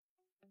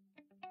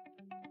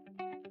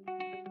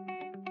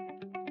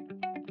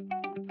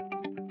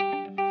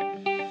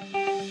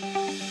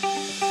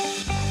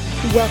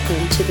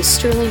Welcome to the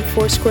Sterling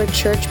Foursquare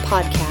Church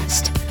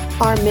podcast.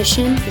 Our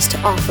mission is to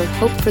offer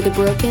hope for the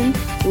broken,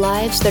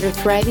 lives that are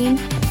thriving,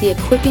 the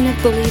equipping of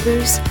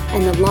believers,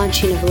 and the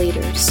launching of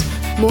leaders.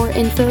 More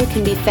info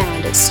can be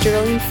found at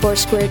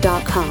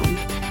sterlingfoursquare.com.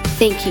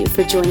 Thank you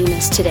for joining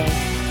us today.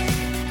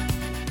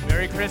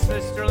 Merry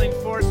Christmas, Sterling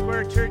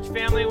Foursquare Church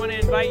family. I want to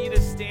invite you to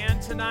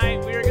stand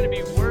tonight. We are going to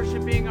be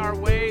worshiping our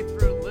way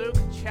through Luke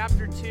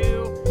chapter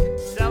 2,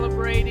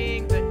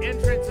 celebrating the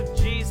entrance of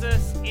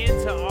Jesus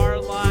into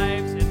our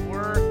lives, and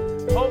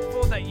we're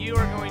hopeful that you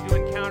are going to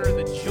encounter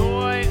the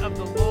joy of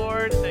the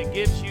Lord that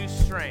gives you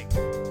strength.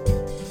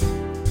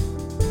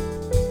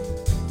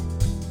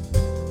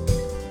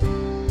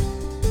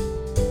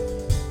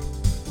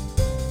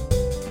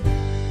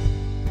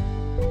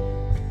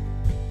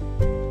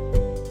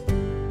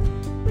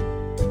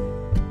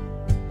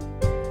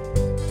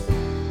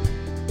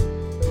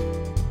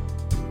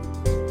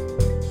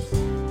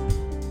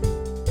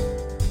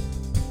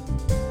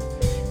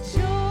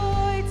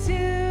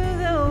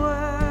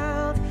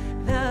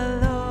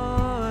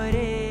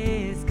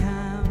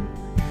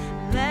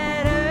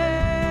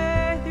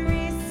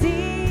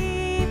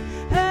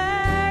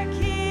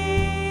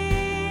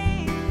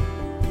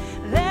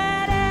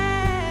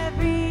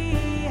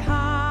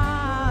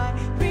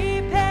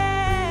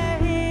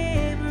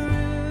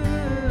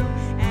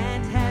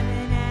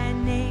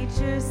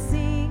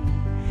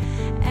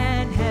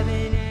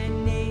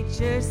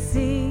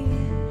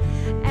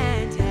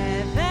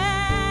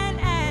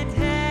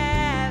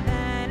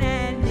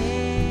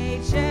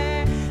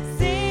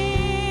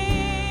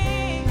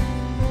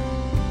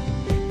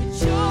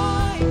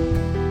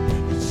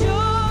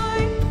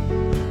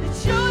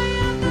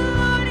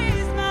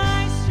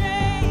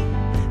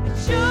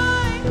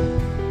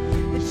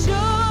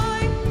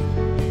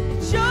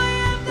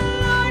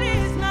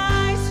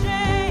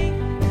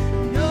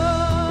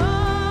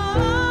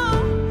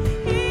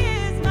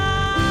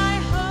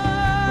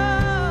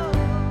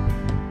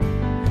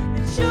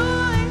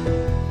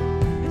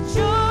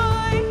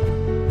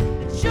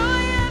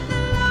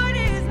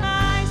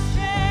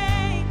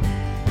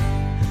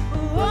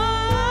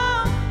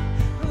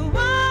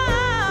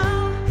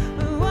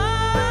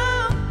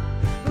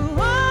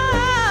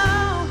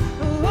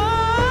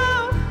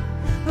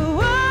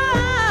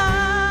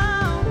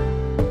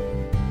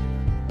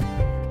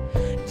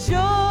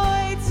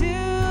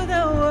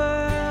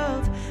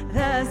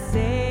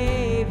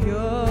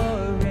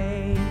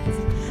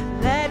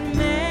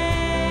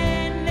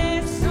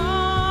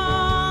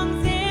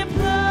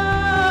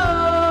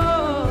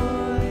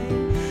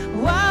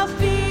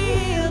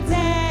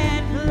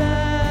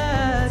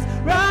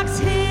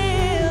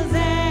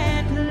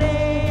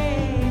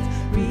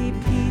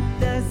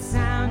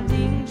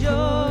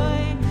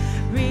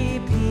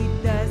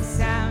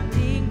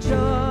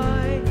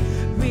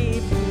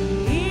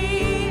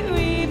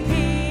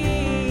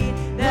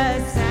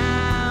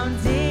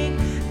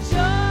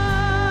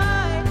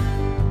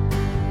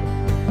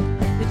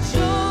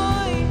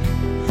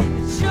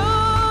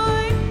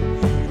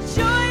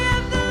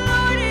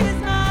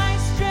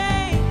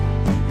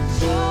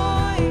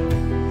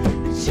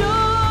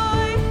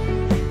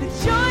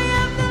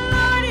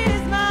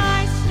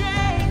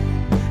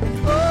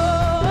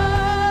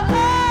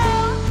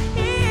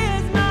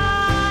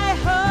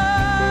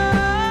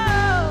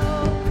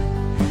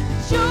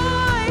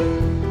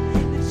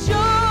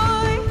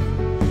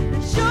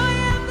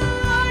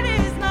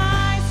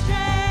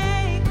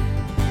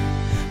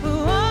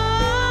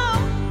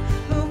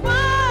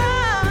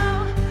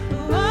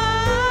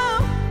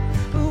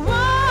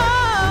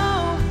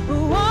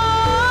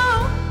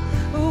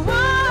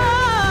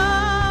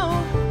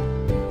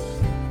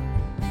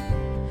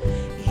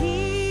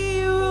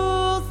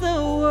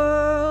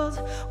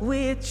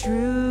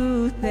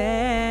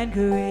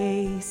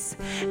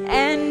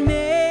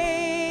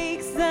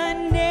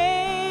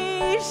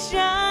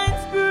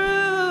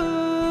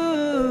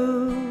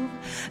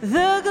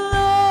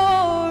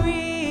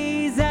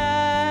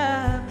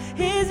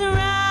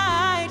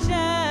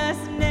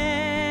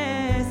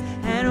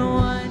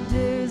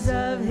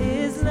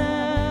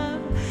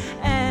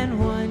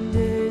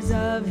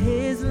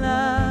 His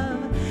love.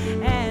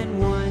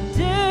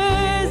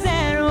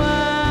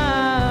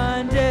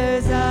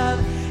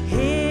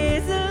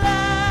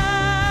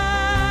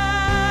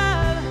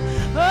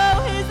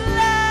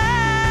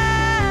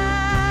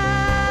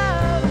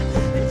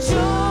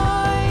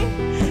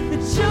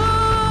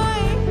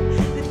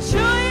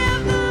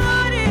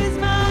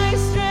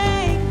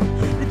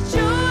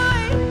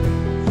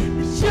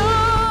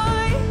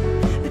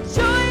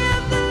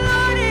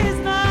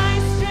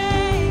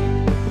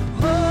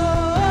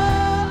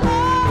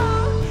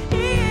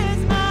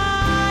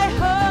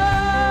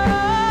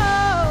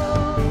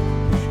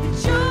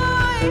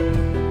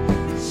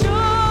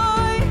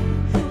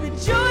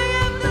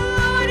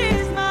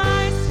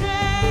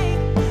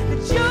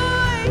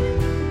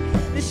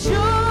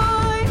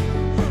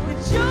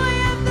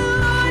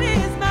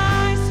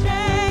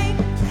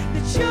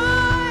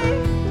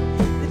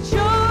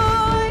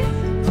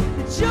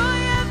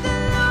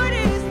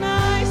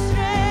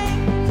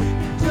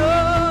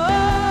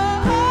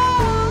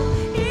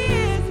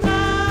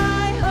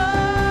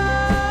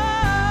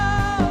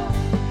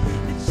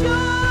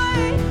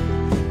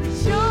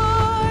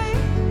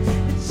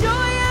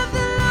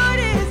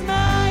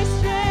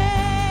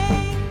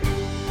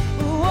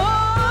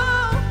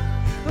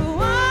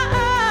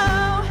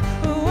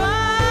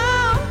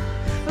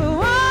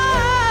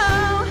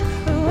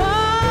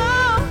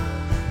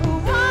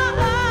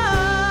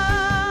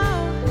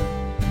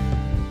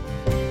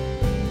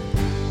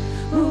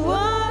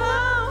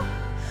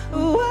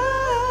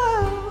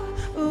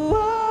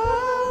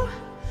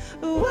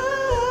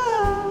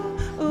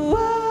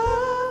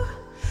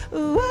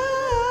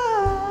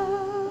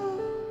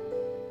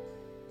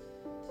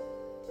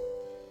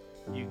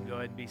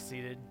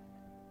 seated.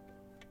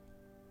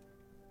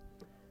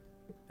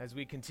 As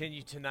we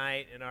continue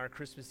tonight in our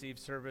Christmas Eve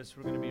service,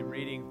 we're going to be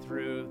reading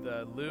through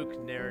the Luke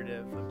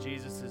narrative of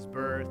Jesus'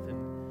 birth.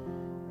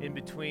 And in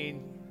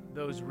between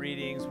those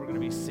readings, we're going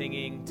to be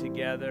singing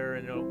together,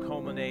 and it'll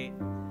culminate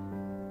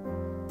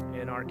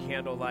in our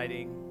candle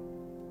lighting.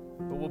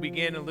 But we'll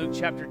begin in Luke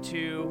chapter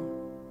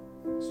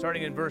 2,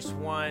 starting in verse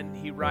 1.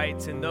 He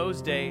writes, "In those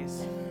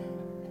days,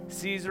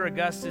 Caesar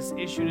Augustus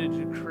issued a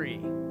decree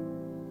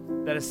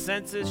that a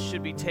census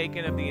should be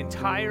taken of the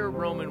entire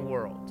Roman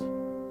world.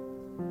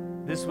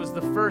 This was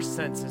the first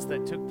census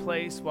that took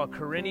place while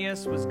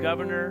Quirinius was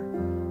governor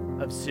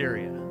of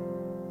Syria.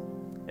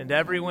 And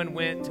everyone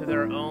went to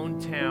their own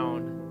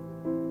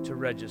town to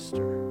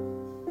register.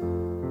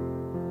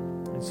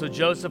 And so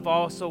Joseph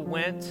also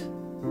went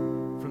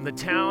from the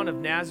town of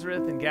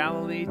Nazareth in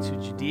Galilee to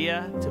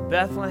Judea, to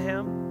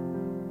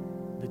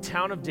Bethlehem, the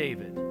town of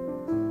David,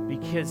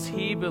 because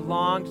he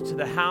belonged to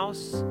the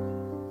house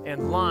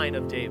and line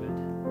of David.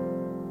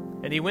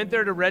 And he went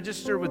there to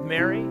register with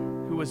Mary,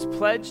 who was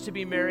pledged to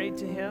be married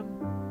to him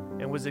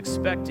and was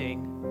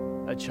expecting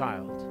a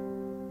child."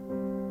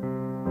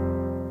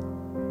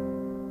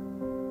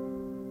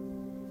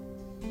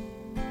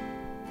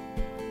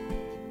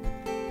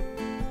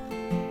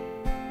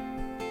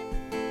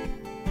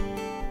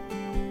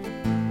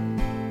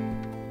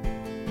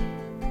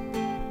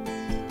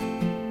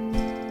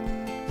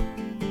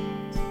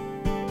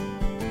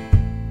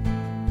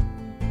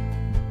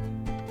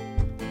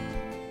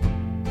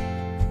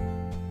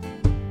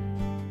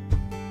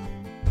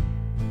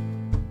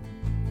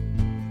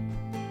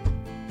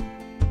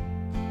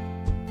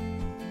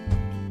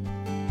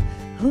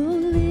 Oh,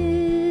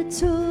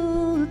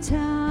 little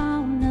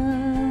town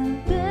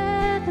of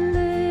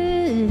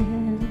Bethlehem,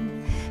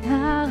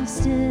 how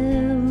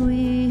still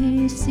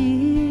we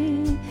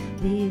see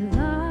thee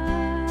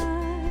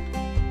lie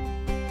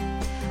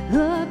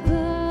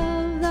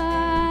above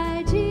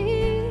thy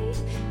deep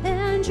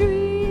and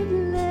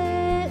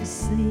dreamless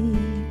sleep.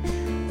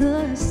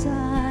 The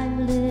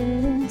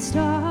silent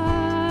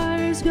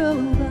stars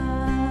go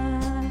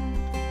by,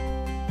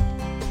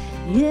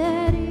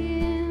 yet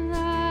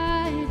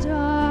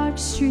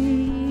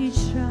street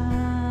shineth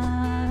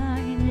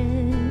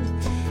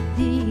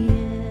the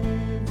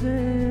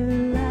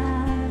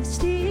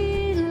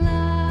everlasting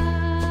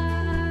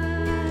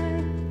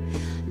light.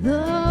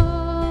 The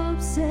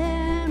hopes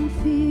and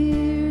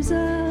fears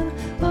of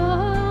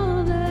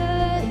all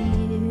the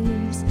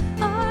years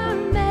are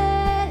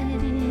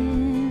met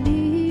in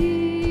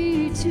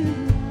thee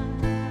tonight.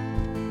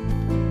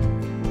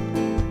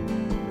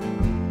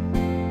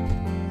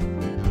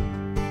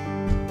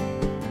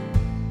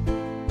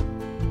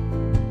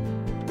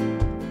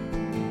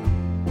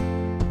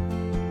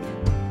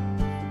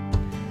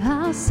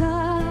 How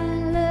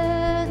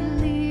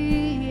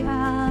silently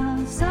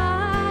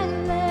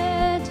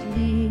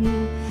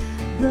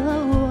the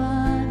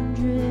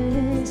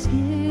wondrous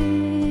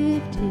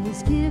gift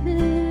is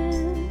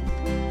given.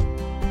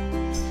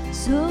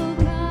 So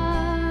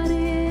God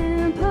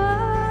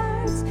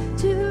imparts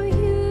to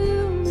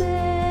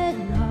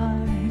human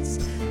hearts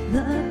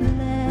the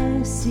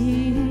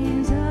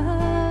blessings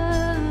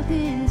of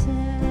His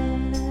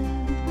hand.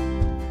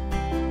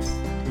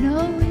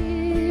 No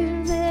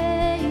ear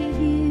may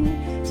hear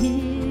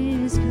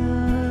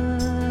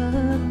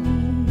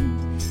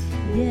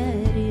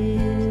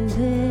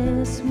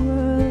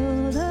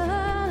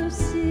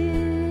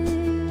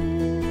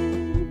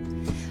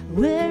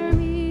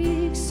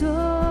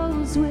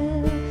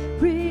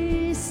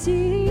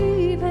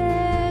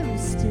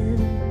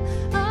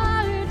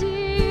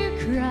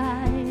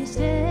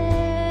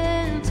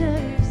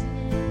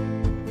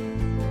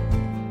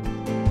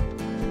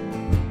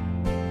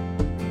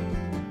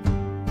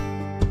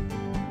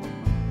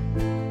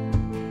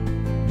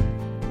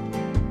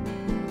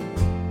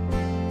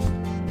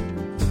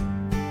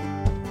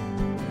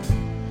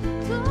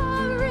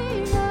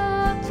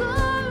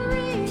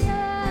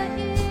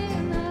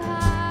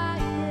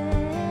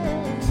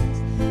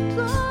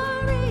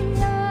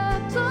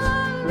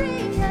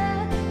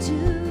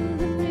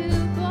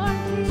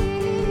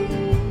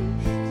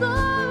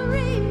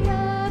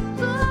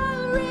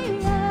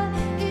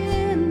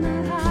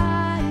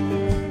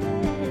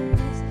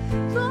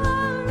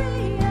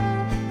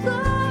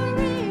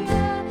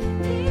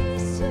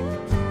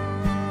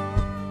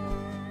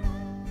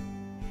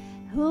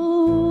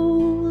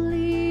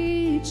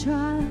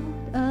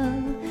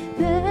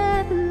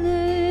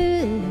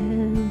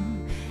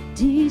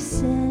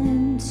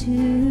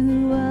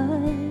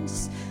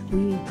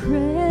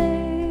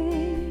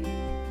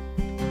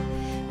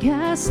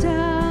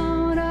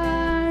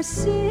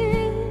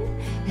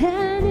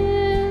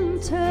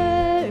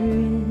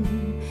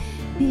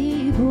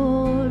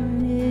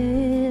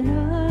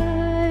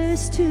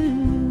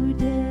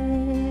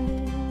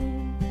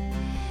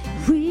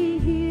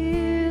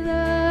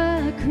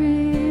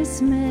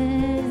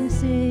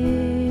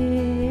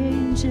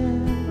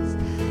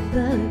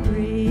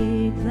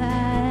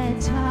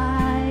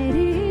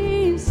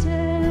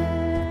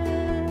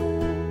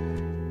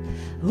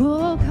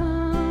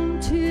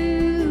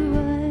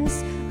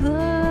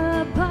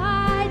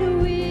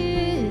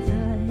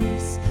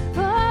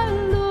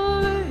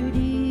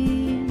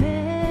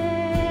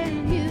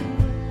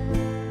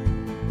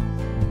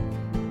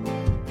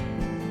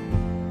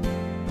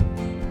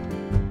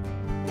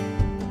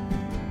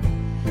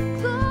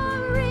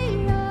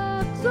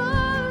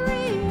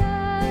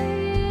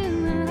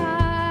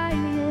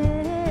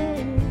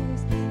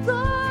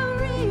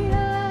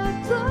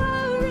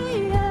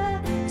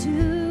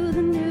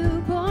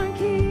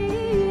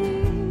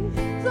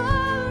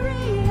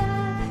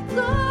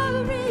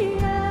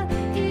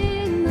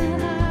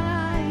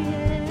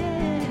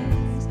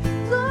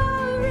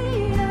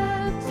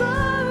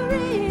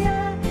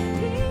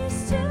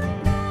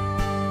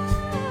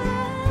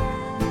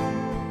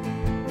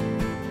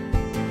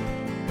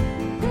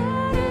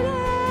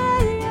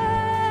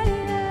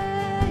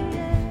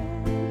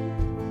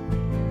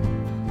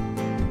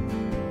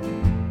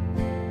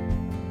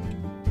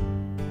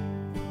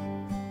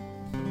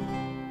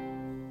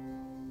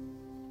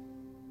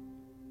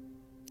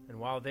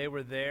while they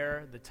were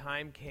there, the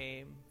time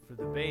came for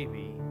the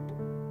baby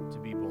to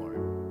be born.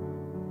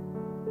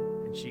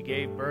 And she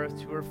gave birth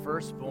to her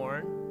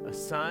firstborn, a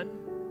son.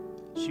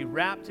 She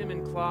wrapped him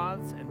in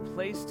cloths and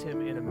placed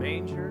him in a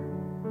manger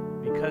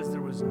because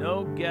there was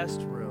no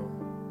guest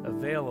room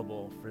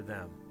available for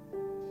them.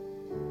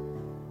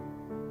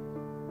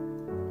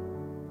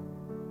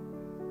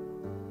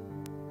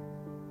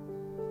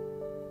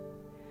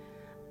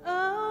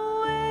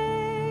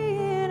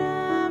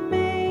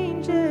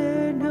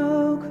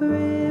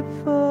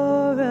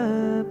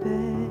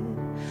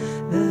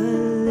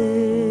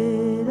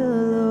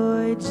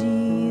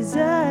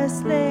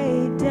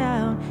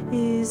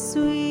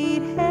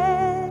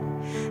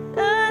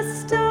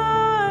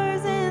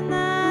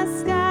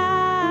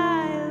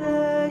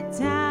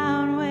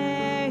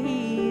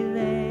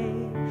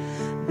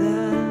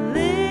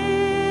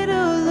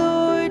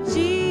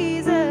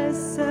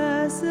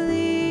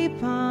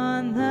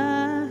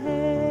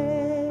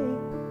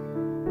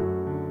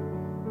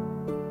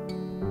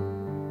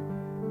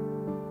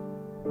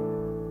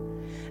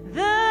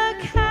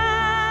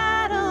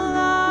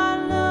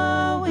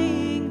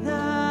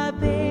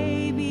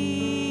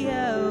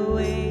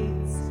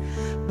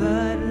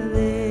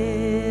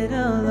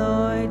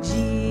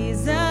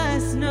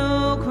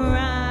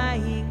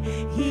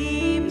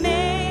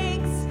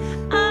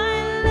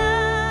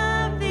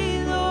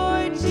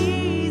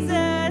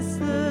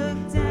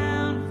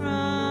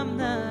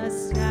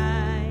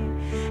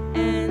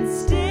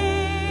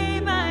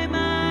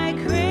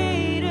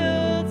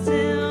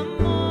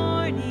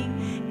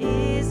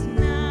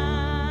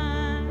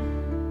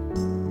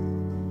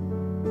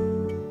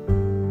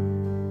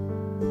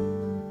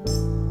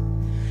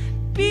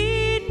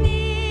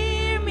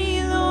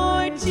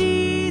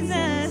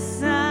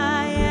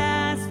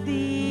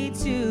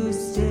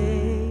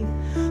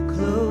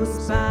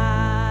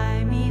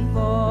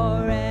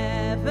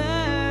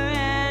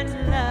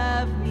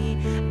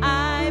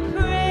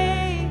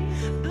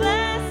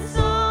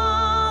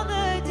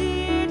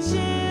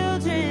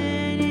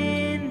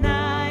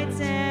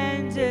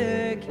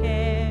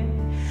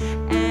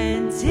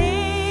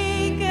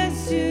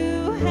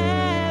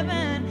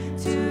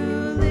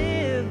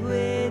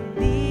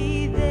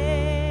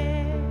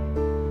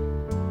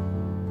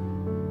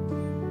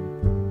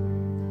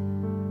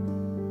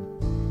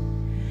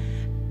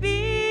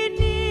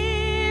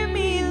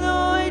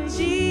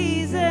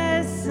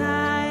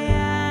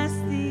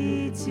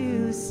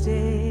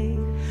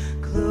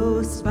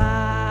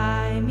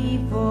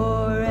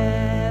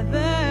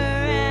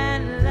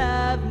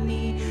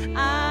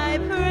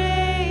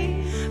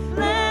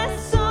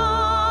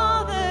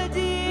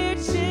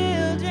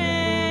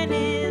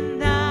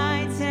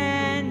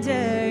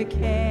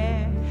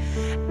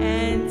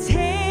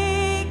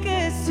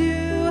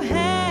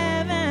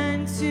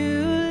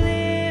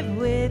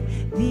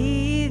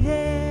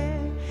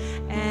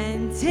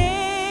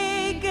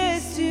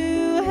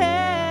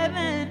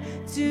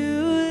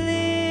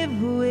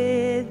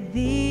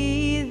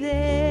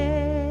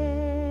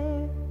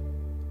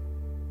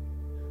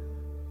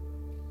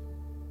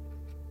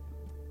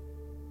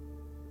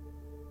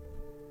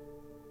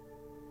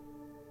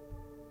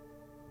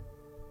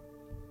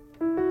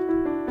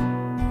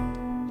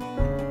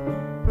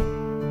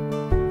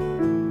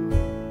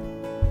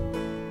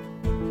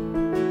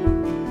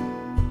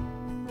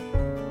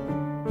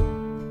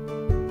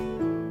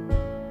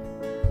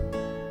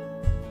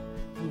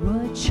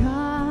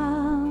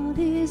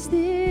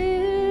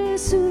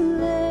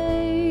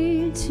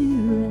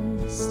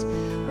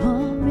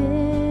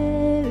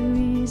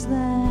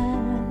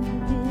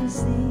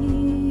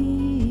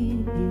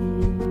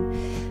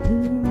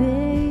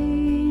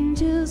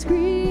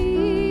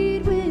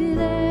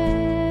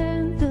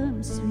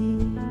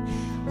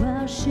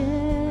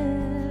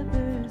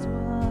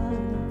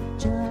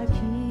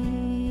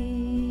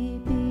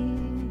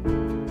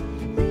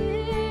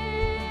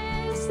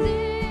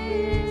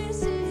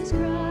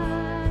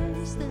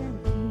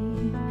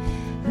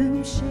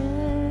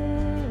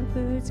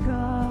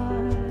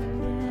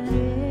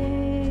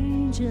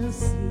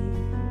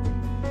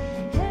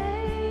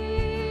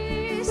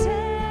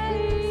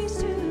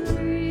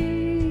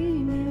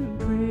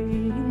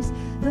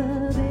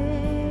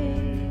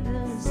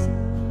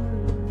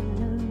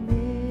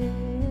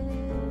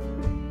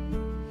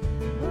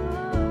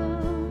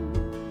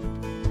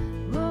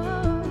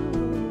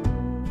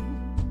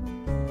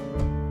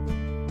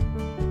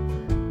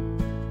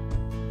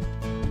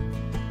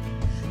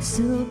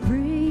 So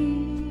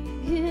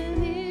bring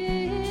him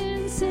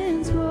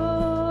incense,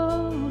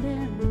 gold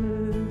and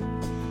myrrh,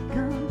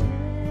 come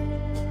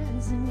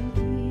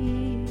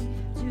presently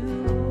to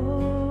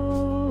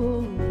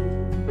him,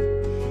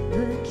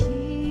 the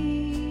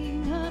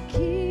King of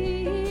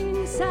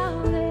Kings,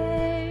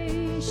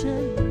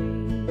 salvation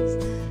brings,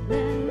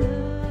 let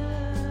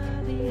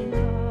loving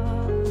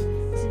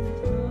hearts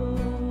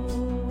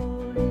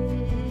enthrone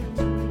him.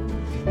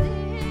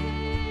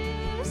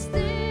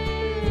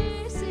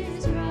 This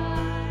is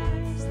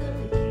Christ the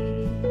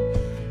King.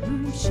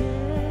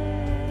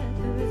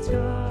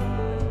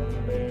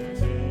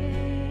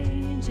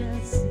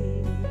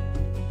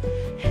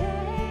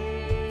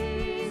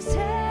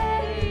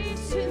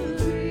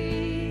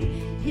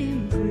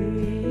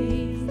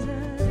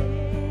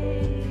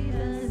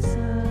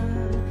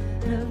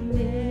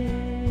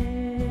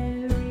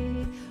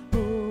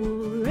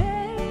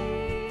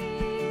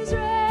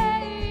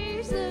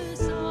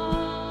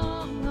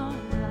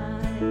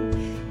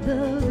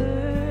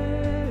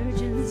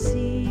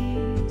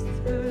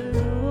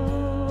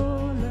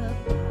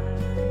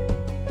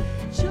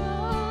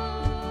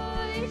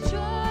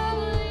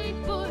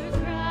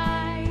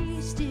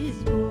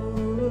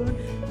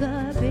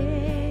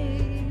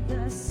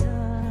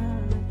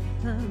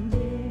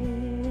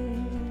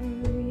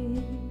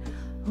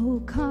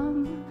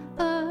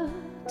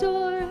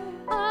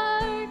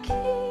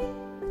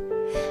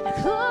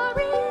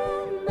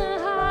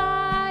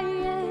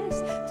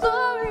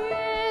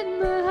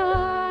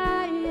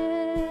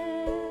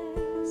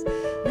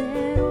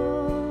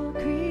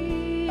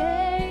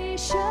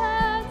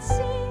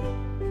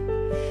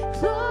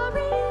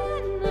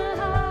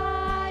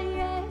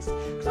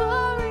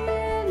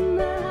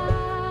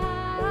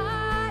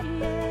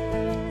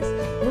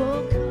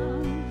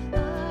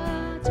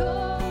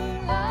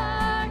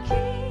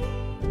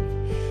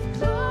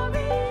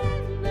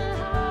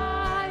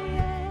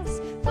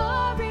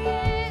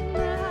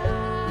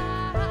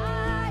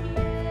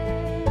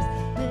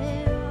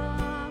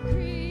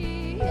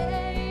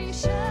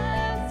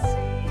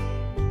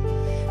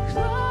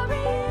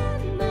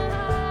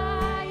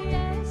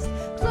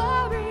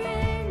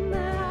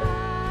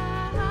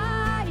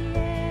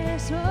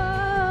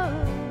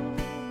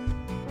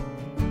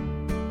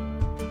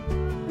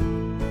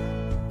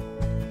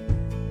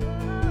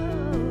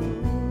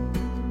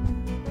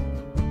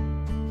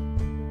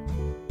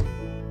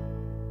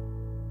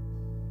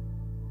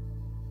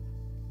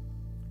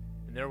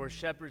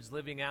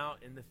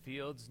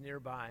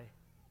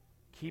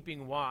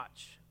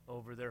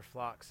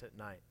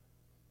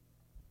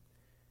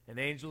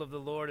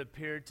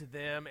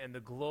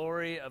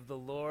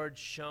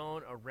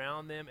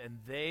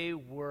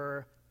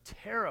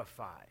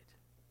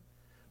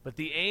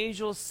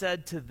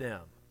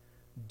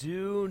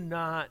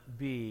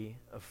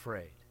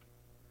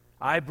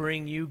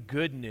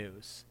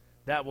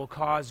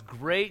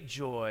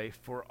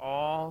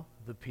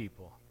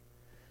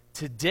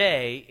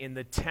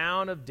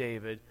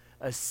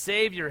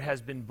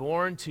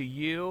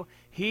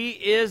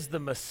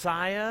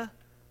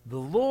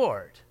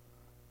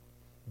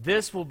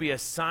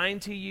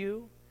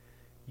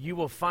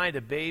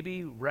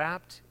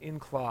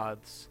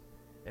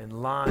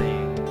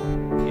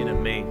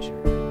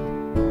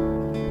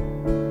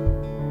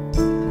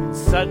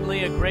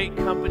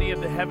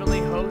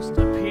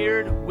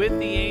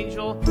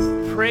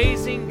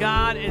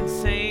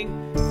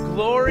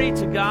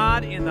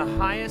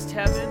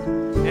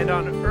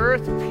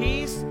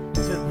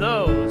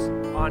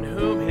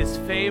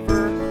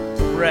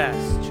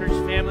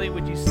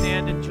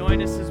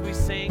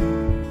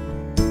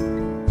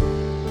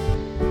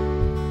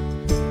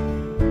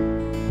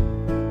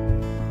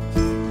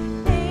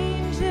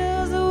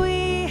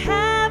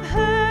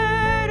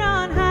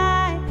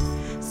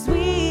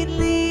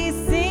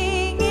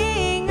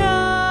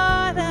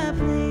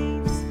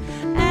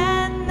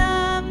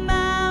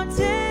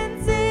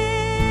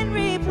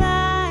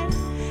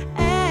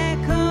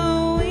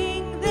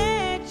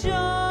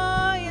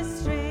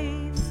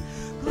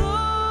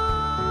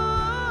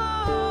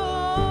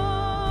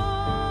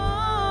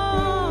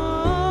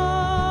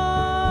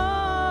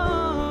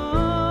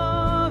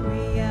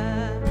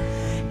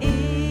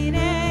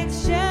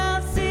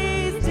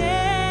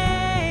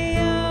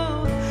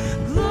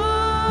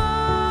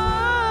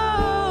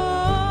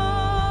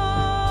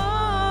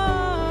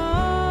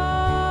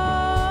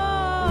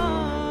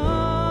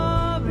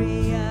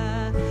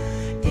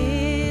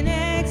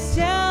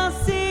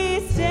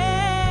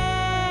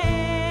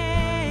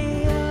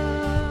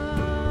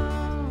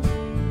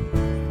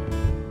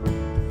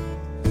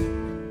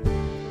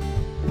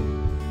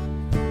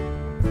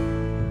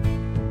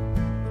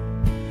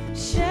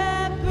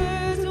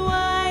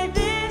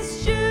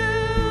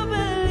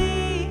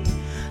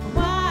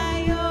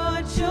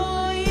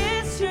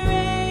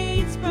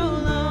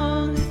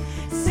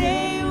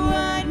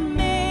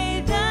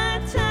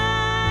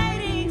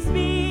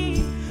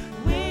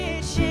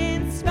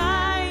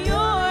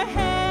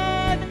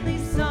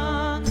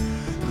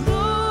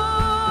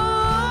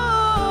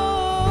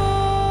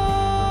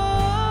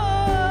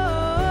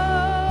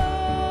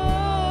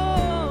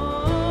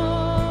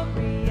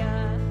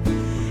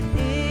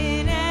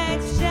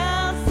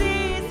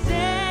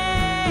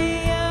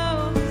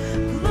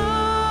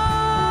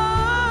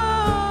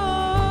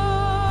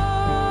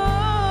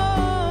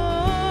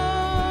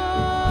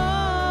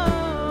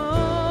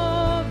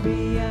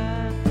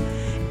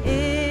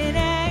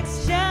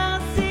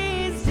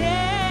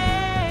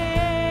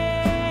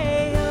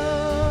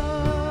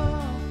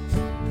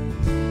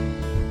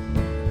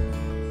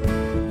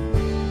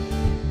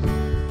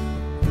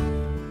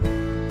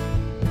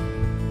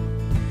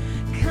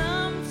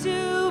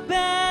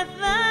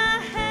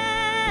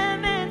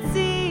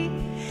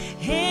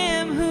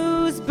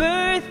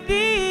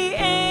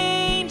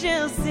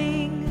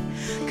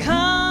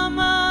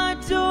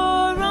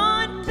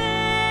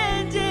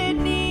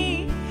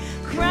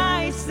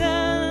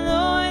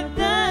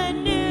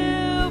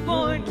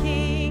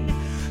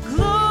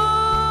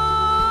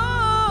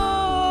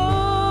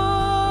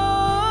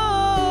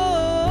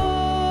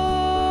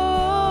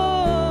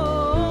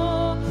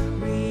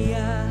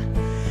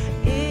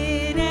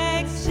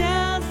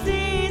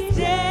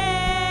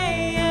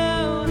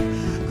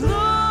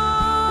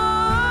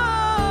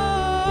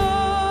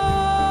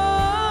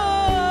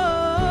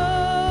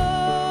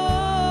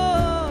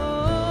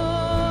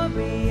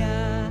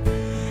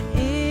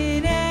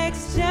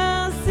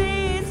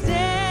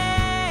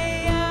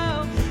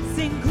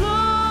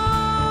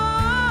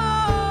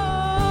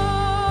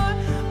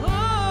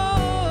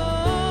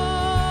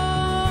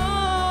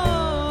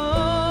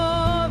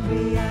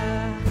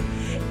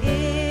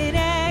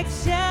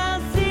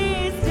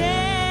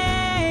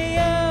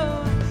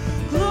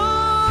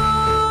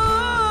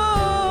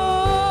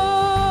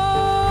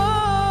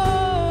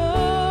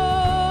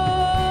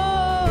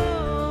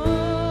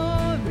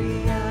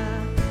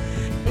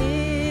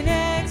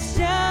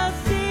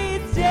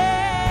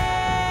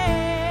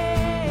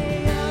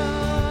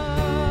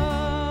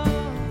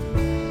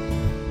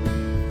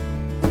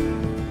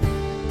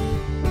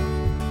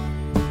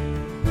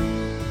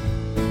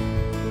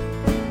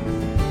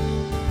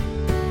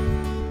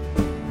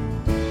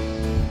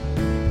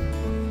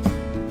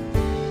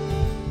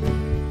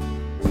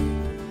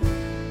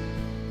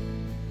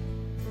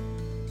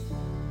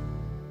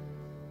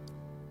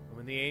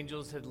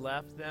 angels had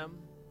left them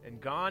and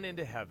gone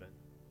into heaven,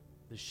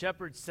 the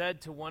shepherds said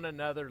to one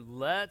another,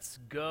 "Let's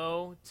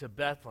go to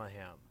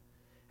Bethlehem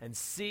and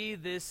see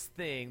this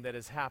thing that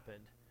has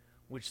happened,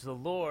 which the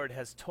Lord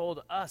has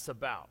told us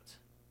about."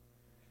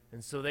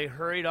 And so they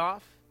hurried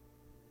off,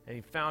 and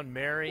he found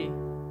Mary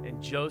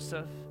and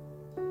Joseph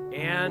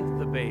and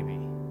the baby,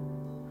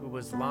 who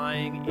was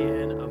lying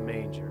in a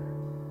manger.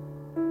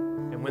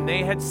 And when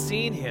they had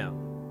seen him,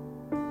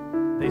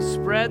 they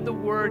spread the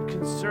word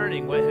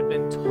concerning what had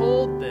been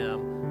told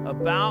them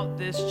about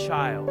this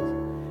child.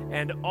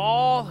 And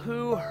all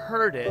who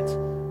heard it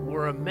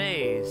were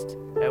amazed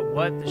at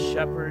what the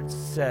shepherds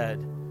said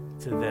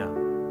to them.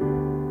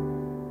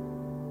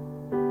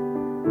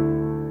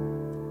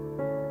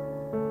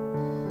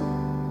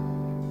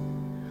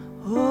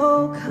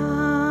 Oh,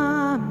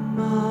 come,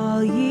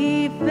 all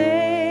ye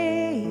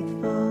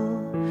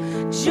faithful,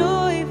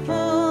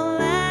 joyful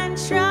and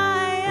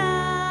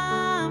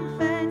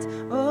triumphant.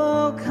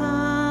 Oh,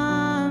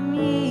 come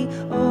ye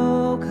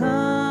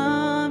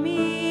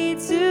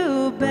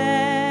to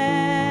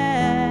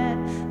Bethlehem.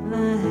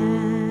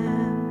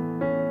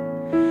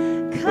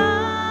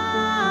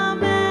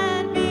 Come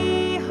and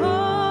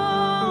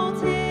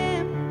behold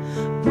him,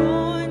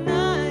 born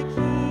the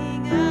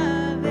King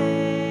of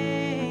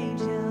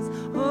angels.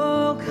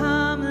 Oh,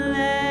 come,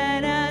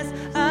 let us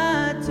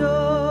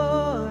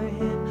adore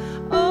him.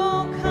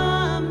 Oh,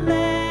 come,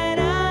 let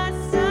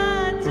us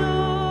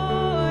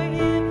adore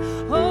him.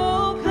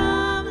 Oh,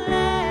 come,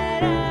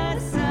 let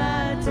us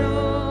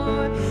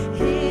adore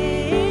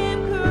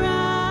him,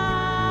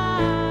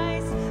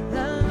 Christ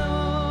the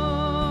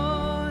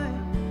Lord.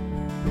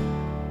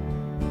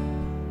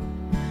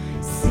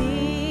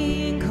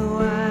 Sing,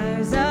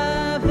 choirs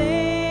of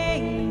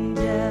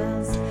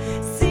angels,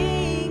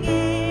 sing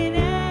in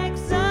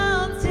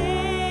exaltation.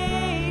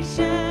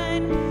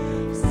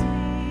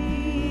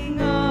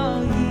 Sing,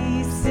 all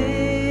ye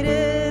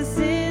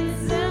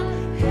citizens of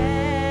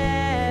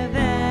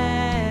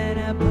heaven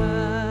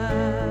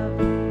above.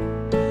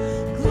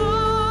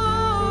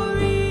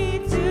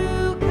 Glory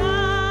to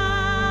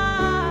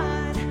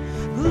God,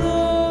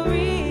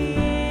 glory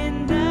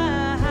in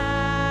the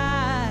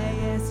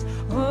highest.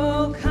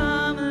 Oh,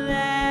 come,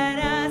 let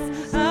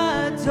us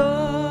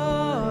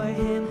adore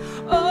him.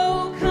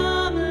 Oh,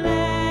 come,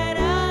 let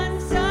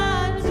us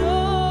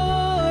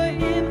adore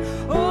him.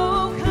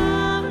 Oh,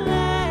 come,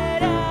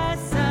 let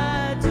us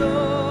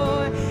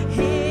adore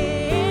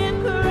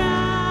him,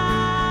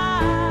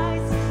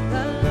 Christ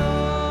the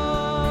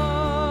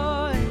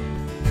Lord.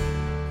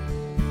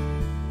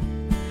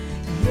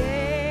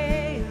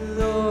 Yea,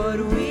 Lord,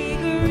 we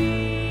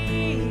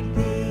greet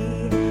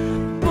thee,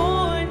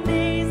 born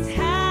this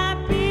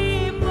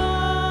happy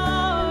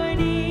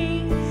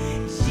morning.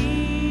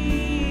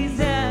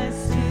 Jesus,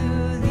 to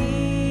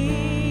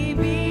thee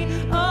be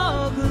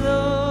all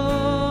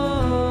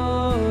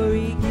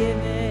glory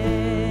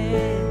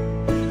given.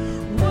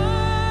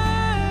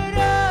 Word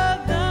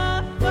of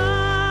the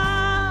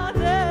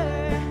Father,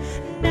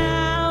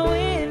 now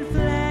in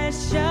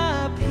flesh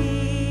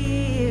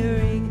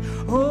appearing.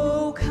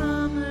 Oh,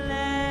 come,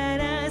 let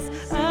us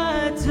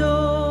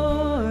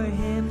adore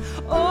him.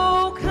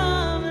 Oh,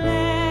 come,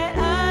 let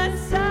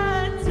us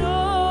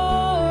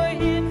adore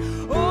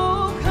him.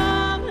 Oh,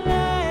 come,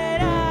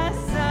 let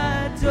us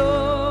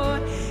adore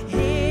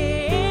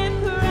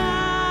him, Christ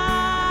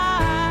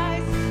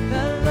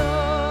the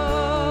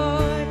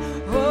Lord.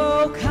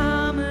 Oh,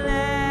 come,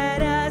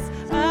 let us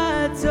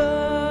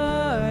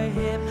adore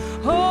him.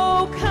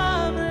 Oh,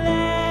 come,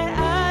 let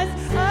us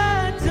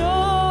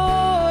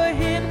adore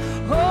him.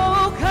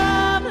 Oh,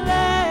 come,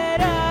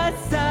 let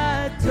us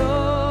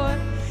adore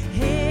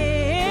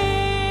him,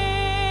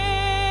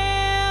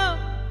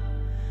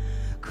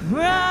 Christ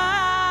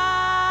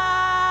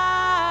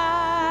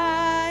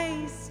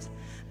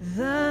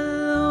the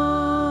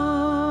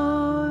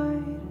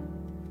Lord.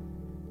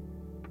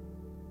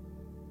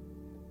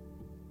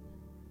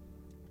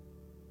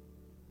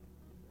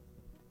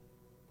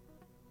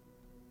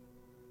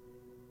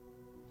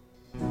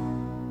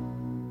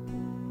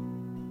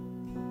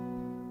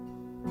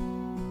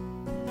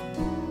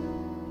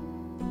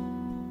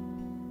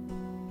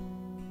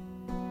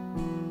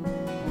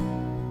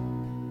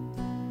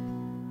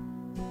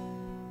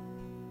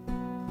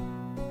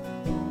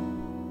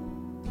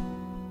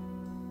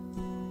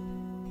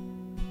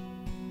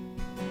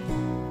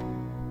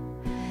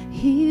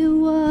 He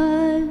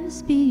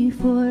was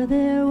before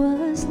there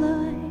was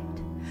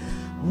light,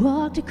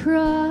 walked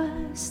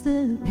across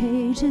the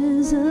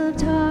pages of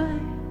time.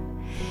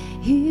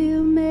 He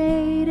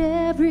made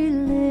every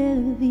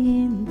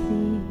living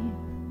thing.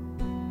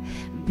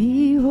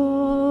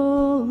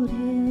 Behold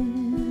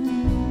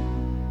him.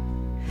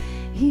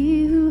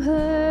 He who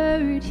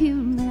heard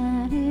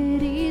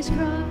humanity's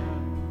cry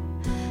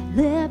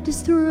left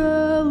his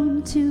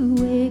throne to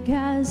wake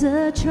as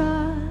a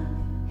child.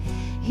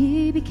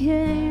 He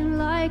became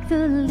like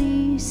the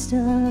least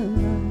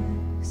of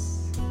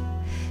us.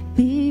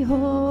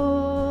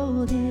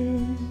 Behold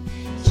him,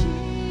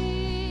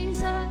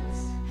 Jesus,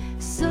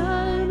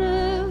 Son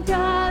of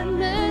God,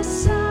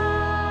 Messiah.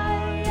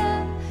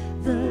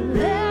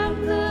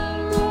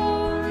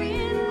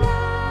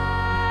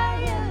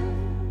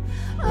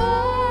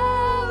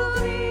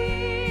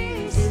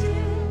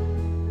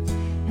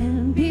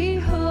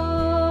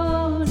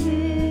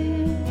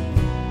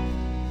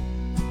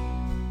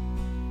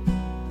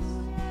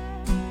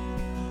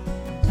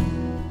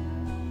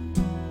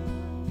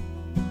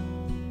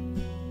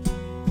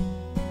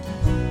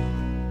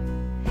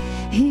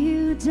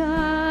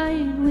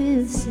 dine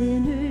with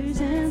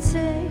sinners and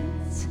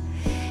saints.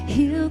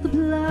 Heal the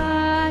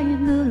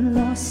blind, the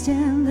lost,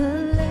 and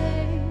the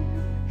lame.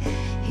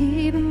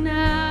 Even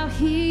now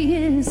he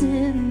is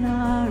in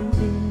our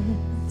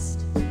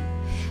midst.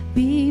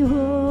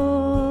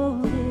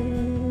 Behold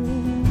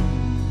him.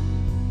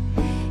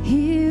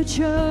 He who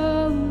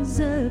chose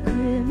a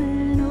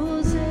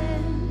criminal's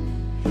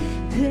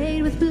end,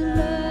 paid with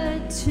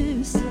blood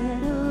to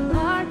settle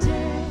our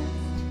debt,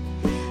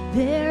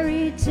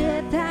 buried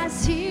death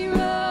as he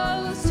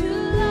rose to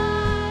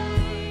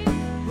life.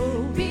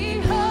 Oh,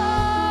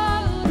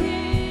 behold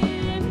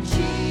him,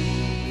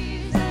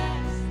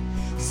 Jesus,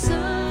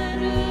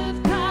 Son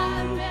of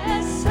God,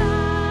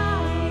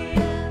 Messiah,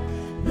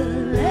 the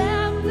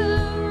Lamb,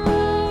 the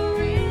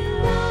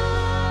roaring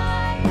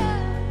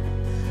Lion.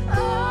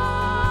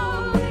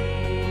 Oh,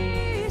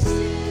 be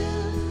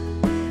still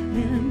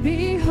and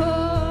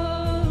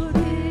behold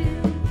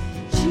him,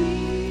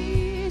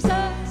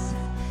 Jesus,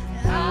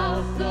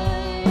 Alpha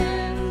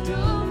and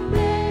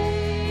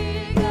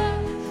Omega,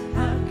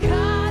 our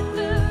God,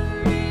 the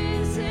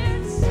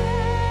risen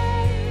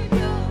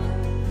Savior.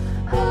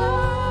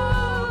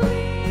 Oh,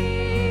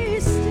 be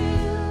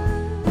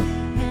still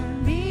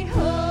and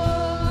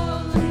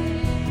behold him.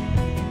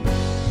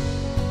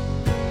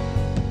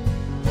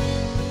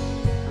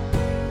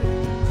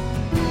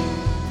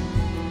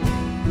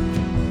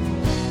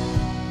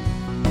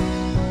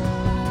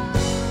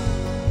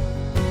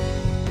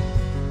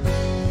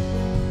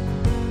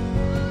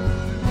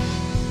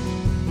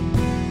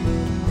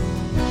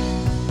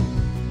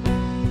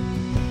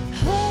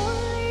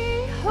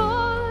 Holy,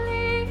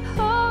 holy,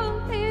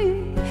 holy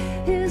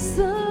is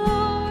the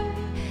Lord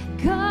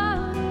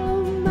God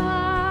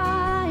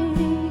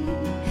Almighty.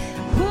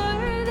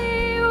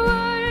 Worthy,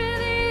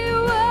 worthy,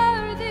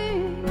 worthy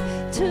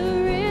to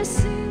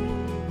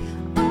receive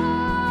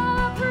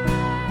all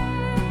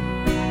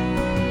praise.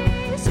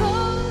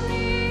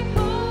 Holy,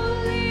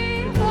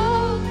 holy,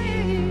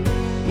 holy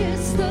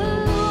is the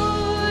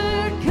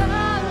Lord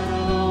God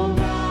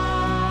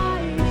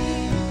Almighty.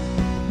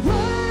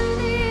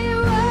 Worthy,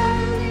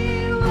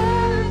 worthy,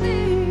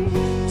 worthy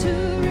to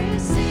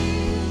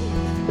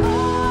receive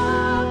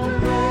all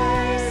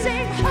praise.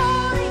 Sing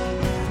holy,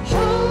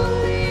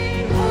 holy,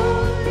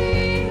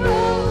 holy,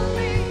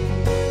 holy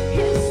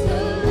is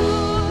the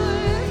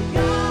Lord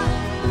God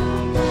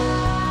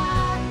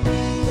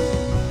Almighty.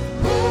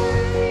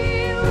 Worthy,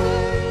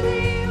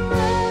 worthy,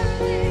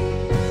 worthy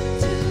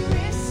to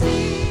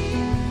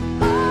receive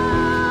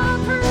all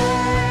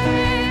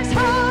praise.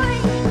 Holy,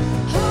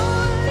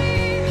 holy,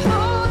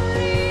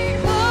 holy,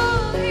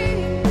 holy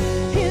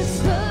is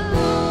the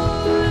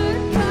Lord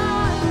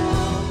God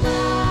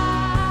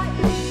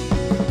Almighty.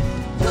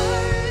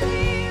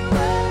 Worthy,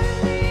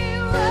 worthy,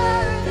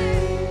 worthy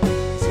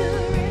to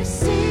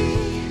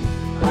receive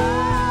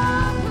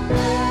all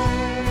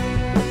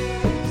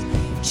praise.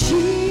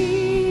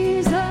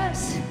 Jesus,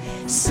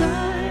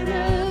 Son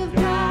of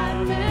God,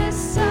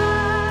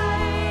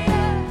 Messiah,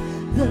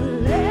 the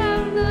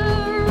Lamb, the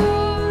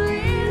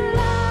roaring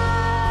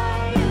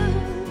Lion.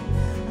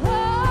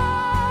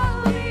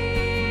 Oh,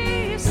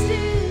 be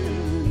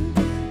still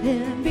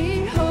and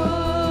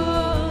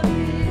behold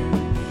him,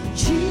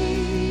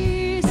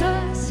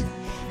 Jesus,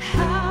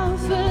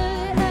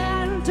 Alpha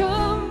and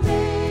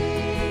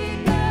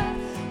Omega,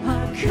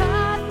 our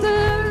God, the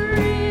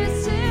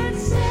risen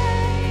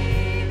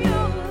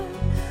Savior.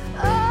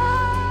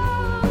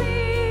 Oh,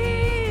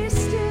 be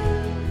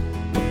still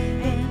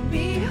and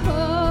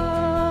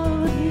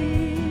behold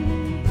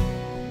him.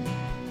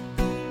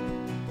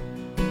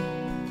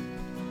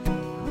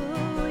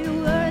 Oh,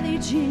 you're worthy,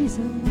 Jesus.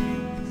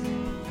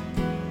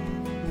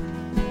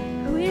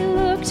 We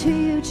look to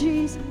you,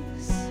 Jesus.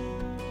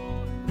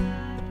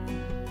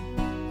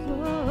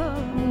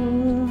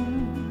 Oh,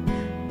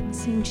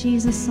 sing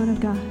Jesus, Son of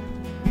God.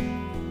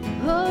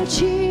 Oh,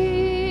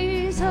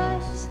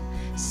 Jesus,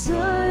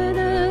 Son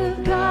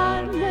of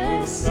God,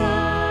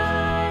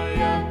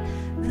 Messiah,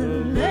 the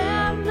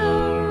Lamb,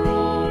 the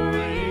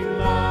roaring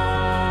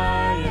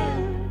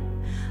Lion.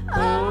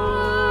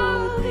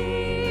 Oh,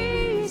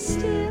 be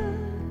still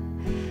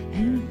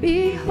and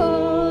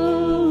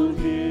behold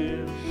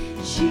him,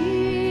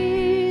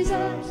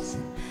 Jesus,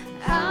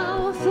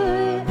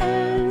 Alpha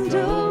and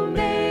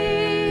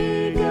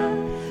Omega,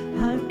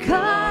 our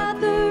God,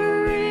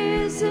 the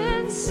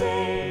risen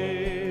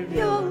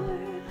Savior.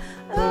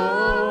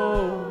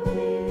 Oh,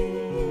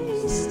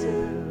 be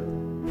still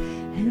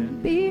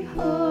and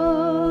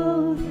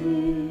behold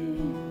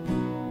him.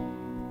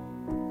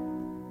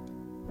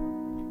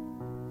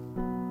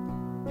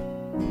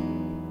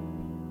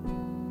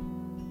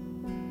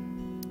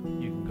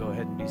 You can go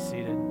ahead and be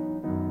seated.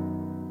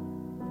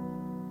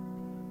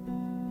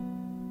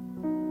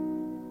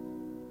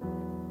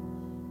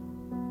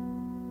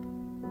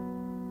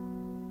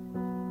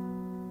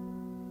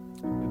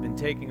 We've been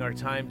taking our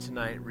time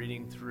tonight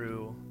reading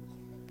through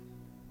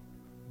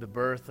the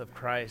birth of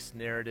Christ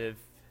narrative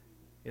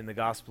in the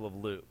Gospel of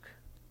Luke.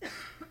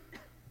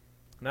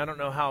 And I don't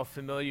know how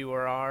familiar you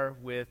are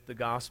with the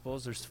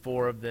Gospels. There's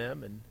 4 of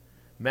them, and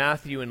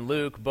Matthew and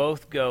Luke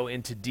both go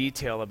into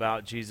detail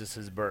about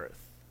Jesus' birth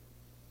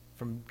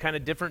from kind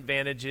of different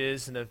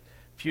vantages and a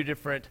few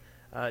different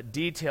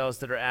details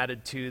that are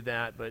added to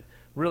that, but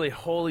really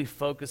wholly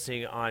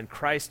focusing on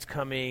Christ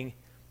coming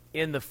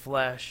in the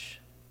flesh,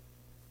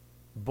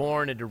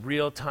 born into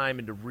real time,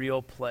 into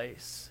real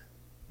place.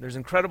 There's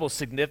incredible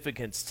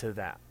significance to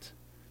that.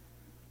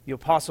 The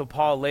Apostle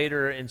Paul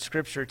later in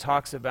Scripture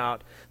talks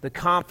about the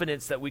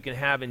confidence that we can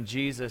have in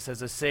Jesus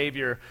as a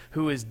Savior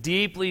who is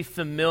deeply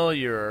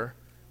familiar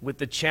with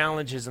the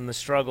challenges and the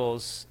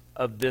struggles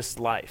of this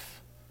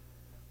life.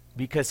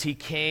 Because he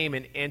came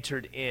and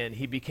entered in.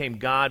 He became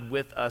God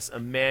with us,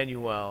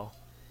 Emmanuel.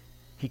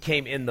 He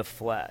came in the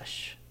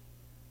flesh.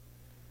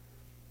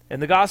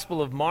 And the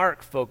Gospel of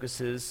Mark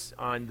focuses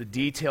on the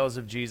details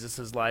of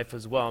Jesus' life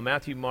as well.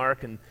 Matthew,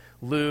 Mark, and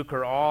Luke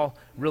are all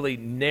really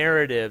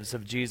narratives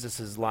of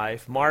Jesus'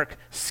 life. Mark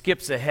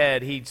skips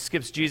ahead. He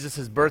skips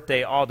Jesus'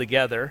 birthday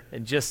altogether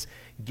and just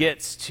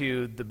gets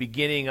to the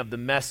beginning of the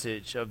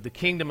message of the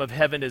kingdom of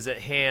heaven is at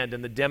hand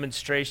and the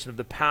demonstration of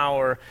the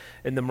power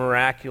and the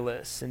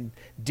miraculous, and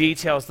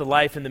details the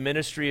life and the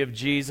ministry of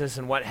Jesus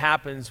and what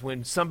happens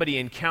when somebody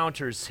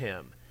encounters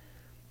him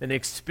and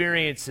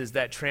experiences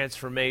that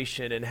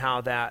transformation and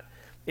how that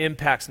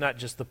impacts not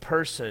just the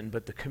person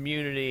but the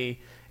community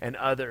and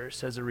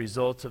others as a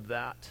result of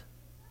that.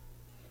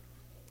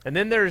 And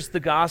then there's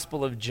the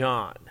Gospel of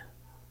John.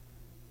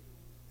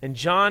 And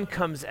John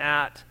comes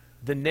at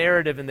the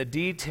narrative and the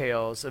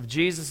details of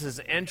Jesus'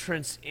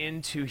 entrance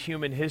into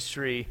human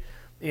history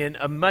in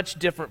a much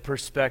different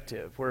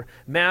perspective, where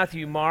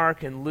Matthew,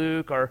 Mark, and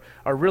Luke are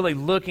really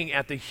looking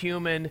at the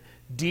human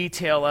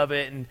detail of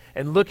it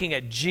and looking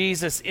at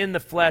Jesus in the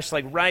flesh,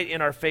 like right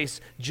in our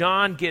face.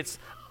 John gets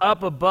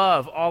up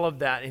above all of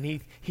that, and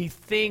he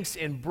thinks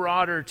in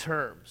broader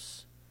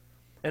terms.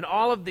 And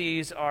all of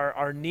these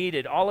are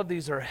needed. All of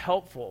these are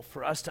helpful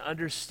for us to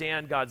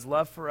understand God's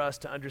love for us,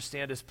 to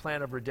understand his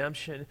plan of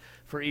redemption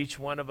for each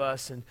one of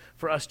us, and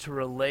for us to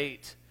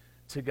relate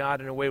to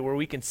God in a way where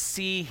we can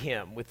see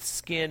him with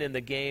skin in the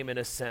game in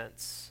a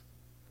sense.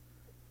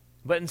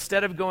 But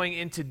instead of going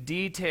into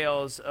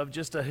details of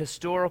just a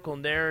historical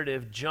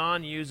narrative,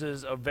 John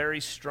uses a very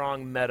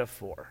strong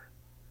metaphor.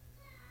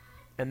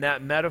 And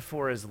that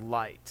metaphor is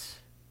light.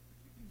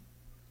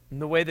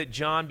 And the way that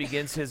John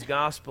begins his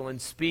gospel in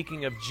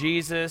speaking of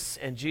Jesus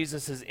and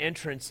Jesus'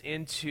 entrance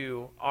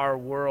into our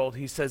world,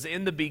 he says,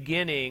 "In the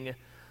beginning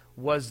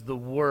was the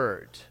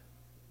Word.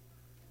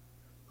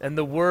 And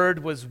the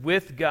Word was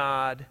with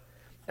God,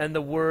 and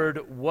the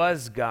Word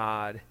was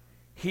God.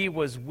 He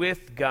was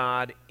with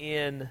God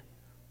in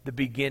the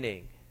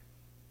beginning.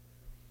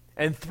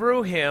 And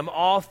through him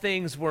all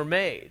things were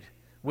made.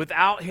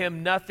 Without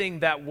him nothing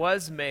that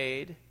was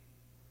made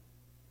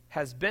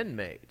has been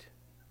made.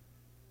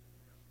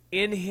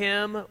 In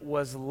him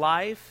was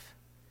life,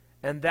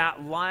 and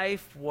that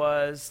life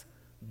was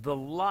the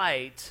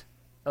light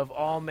of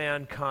all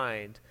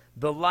mankind.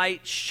 The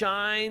light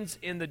shines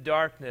in the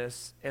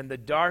darkness, and the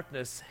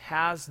darkness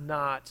has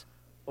not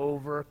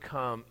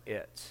overcome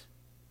it."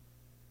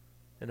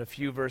 And a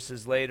few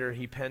verses later,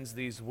 he pens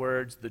these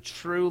words, "The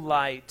true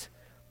light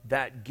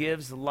that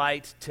gives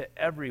light to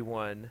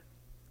everyone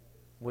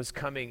was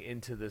coming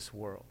into this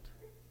world."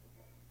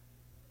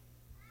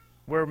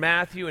 Where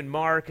Matthew and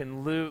Mark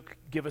and Luke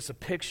give us a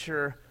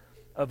picture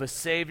of a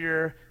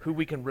Savior who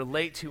we can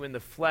relate to in the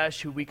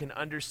flesh, who we can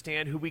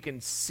understand, who we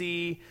can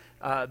see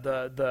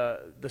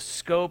the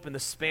scope and the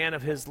span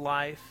of his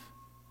life,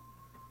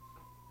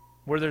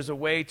 where there's a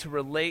way to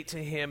relate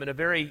to him in a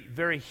very,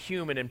 very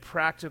human and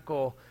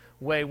practical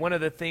way. One of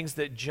the things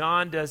that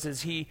John does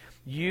is he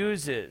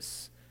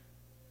uses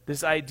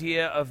this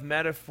idea of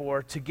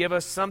metaphor to give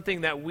us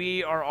something that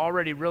we are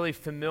already really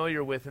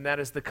familiar with, and that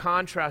is the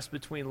contrast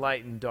between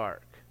light and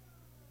dark.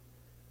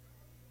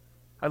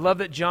 I love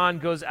that John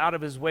goes out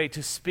of his way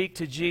to speak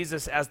to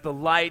Jesus as the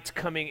light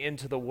coming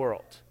into the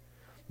world.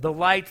 The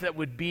light that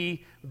would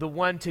be the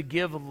one to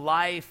give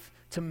life,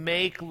 to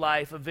make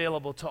life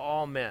available to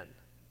all men.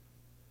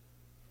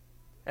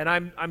 And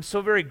I'm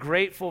so very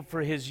grateful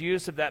for his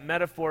use of that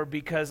metaphor,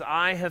 because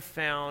I have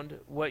found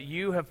what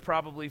you have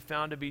probably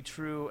found to be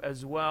true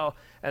as well,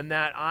 and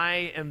that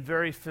I am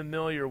very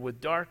familiar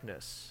with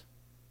darkness.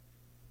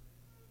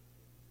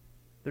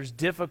 There's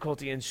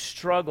difficulty and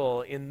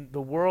struggle in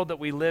the world that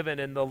we live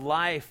in the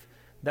life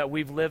that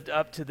we've lived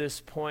up to this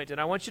point. And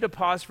I want you to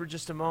pause for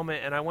just a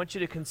moment, and I want you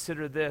to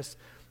consider this.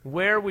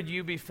 Where would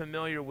you be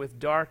familiar with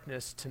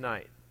darkness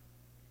tonight?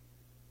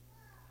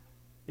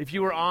 If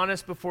you were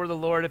honest before the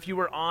Lord, if you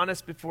were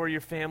honest before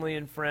your family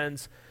and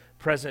friends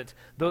present,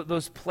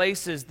 those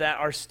places that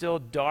are still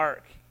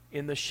dark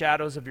in the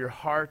shadows of your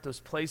heart, those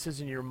places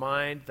in your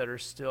mind that are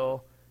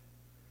still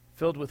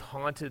filled with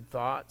haunted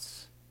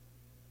thoughts,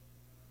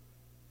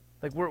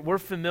 like we're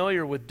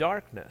familiar with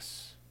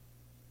darkness.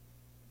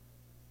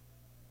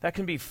 That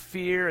can be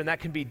fear, and that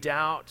can be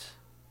doubt.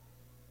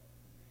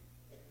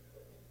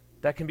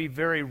 That can be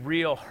very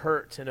real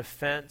hurt and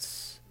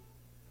offense.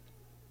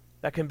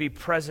 That can be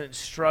present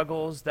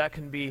struggles. That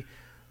can be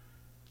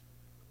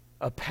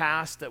a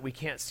past that we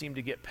can't seem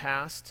to get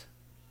past.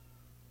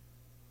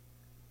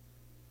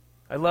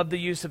 I love the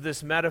use of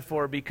this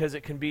metaphor because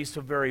it can be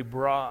so very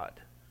broad.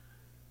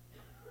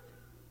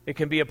 It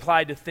can be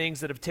applied to things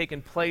that have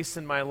taken place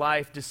in my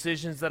life,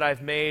 decisions that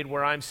I've made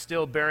where I'm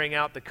still bearing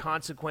out the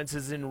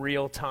consequences in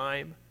real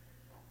time,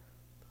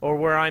 or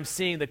where I'm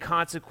seeing the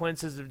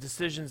consequences of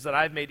decisions that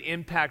I've made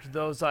impact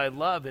those I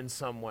love in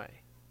some way.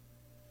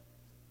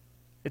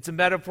 It's a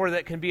metaphor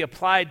that can be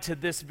applied to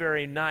this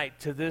very night,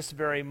 to this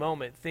very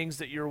moment, things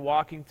that you're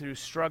walking through,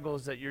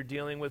 struggles that you're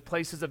dealing with,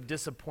 places of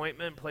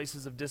disappointment,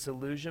 places of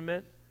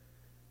disillusionment,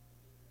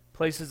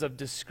 places of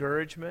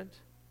discouragement.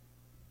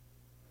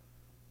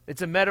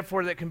 It's a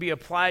metaphor that can be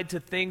applied to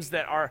things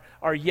that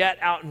are yet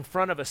out in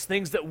front of us,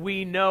 things that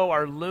we know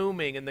are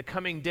looming in the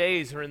coming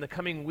days or in the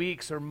coming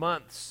weeks or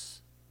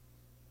months.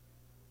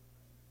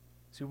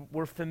 So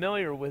we're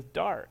familiar with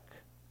dark.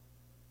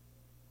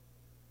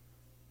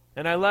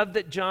 And I love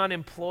that John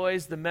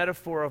employs the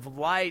metaphor of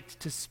light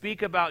to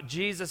speak about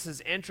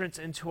Jesus' entrance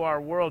into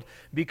our world,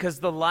 because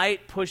the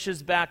light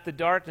pushes back the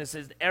darkness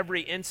in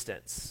every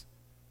instance.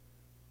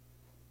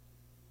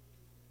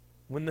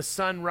 When the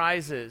sun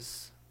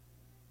rises,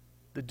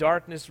 the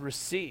darkness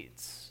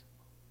recedes.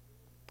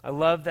 I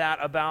love that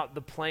about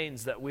the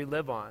plains that we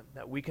live on,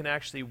 that we can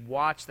actually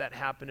watch that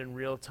happen in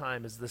real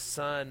time as the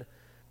sun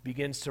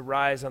begins to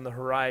rise on the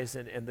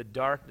horizon and the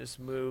darkness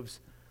moves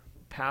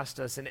past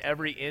us. In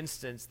every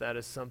instance, that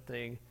is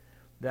something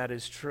that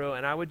is true.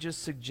 And I would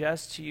just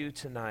suggest to you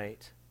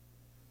tonight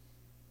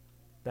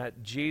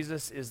that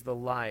Jesus is the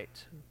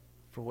light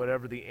for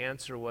whatever the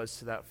answer was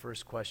to that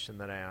first question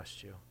that I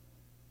asked you.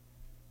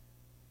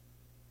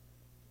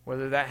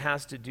 Whether that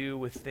has to do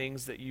with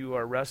things that you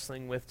are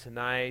wrestling with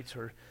tonight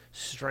or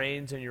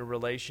strains in your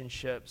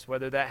relationships,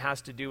 whether that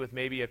has to do with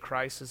maybe a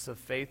crisis of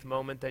faith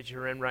moment that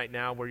you're in right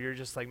now where you're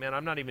just like, man,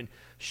 I'm not even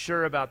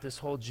sure about this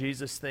whole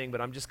Jesus thing,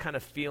 but I'm just kind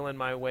of feeling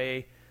my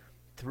way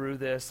through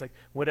this. Like,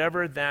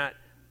 whatever that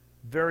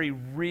very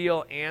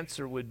real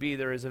answer would be,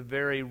 there is a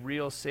very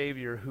real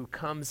Savior who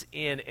comes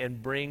in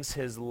and brings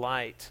his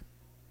light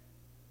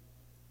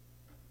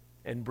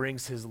and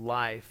brings his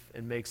life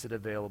and makes it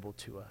available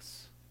to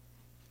us.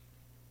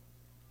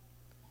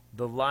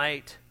 The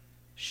light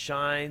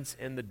shines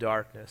in the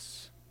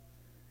darkness,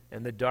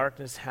 and the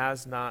darkness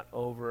has not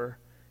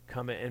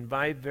overcome it. And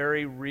my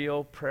very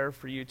real prayer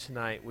for you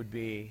tonight would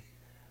be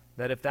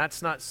that if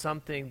that's not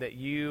something that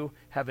you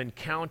have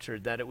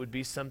encountered, that it would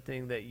be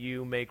something that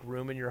you make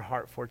room in your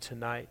heart for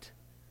tonight.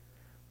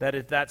 That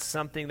if that's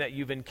something that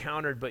you've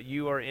encountered but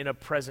you are in a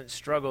present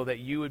struggle, that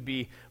you would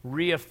be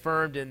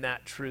reaffirmed in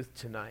that truth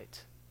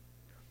tonight.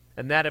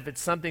 And that if it's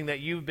something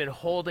that you've been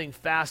holding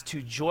fast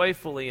to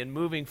joyfully and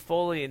moving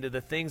fully into the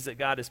things that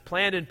God has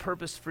planned and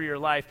purposed for your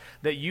life,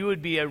 that you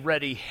would be a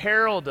ready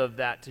herald of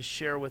that to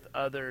share with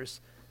others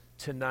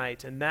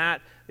tonight. And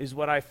that is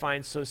what I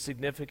find so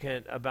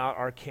significant about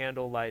our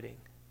candle lighting,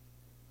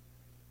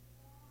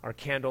 our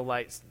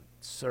candlelight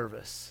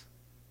service.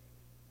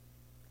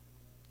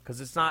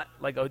 Because it's not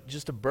like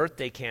just a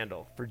birthday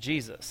candle for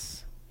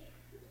Jesus.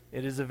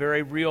 It is a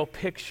very real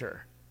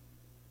picture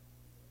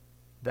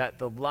that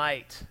the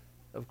light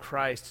of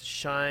Christ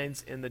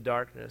shines in the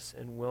darkness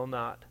and will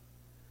not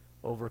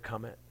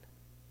overcome it.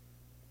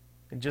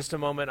 In just a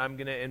moment, I'm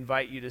going to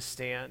invite you to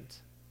stand,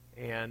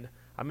 and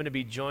I'm going to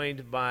be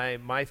joined by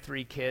my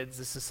 3 kids.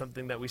 This is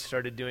something that we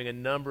started doing a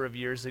number of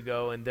years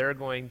ago, and they're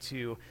going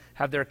to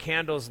have their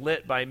candles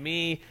lit by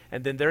me,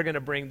 and then they're going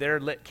to bring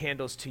their lit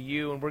candles to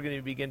you, and we're going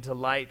to begin to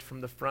light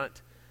from the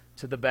front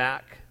to the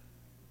back.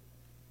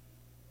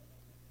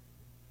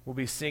 We'll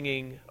be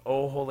singing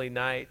 "O Holy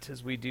Night"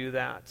 as we do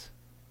that.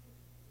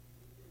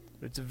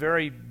 It's a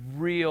very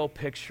real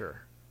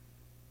picture.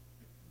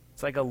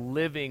 It's like a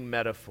living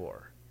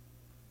metaphor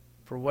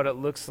for what it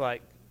looks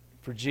like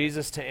for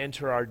Jesus to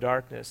enter our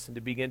darkness and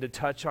to begin to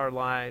touch our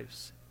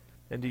lives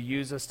and to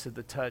use us to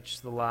touch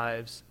the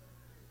lives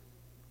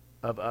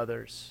of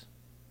others.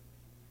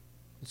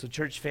 And so,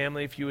 church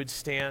family, if you would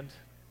stand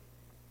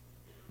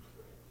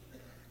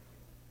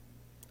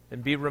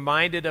and be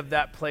reminded of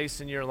that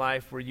place in your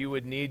life where you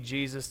would need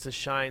Jesus to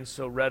shine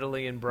so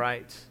readily and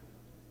bright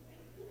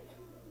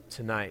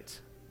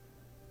tonight.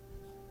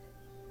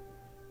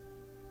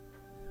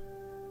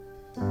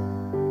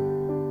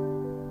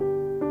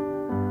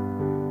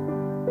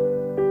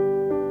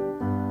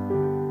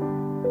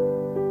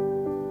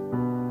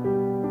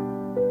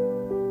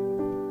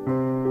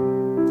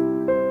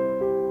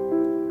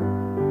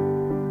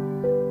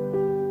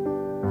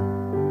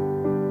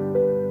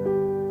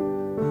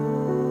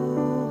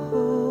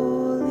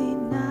 Holy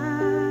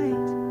night,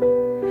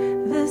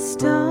 the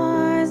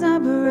stars are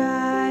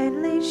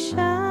brightly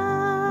shining.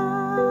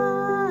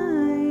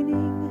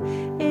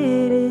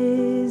 It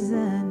is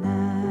the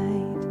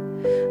night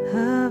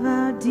of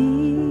our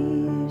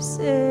dear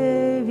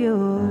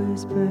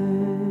Savior's birth.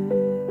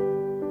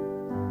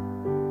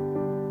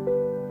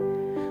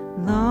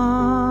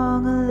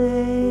 Long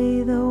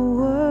lay the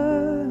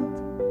world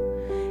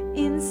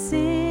in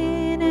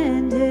sin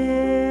and death.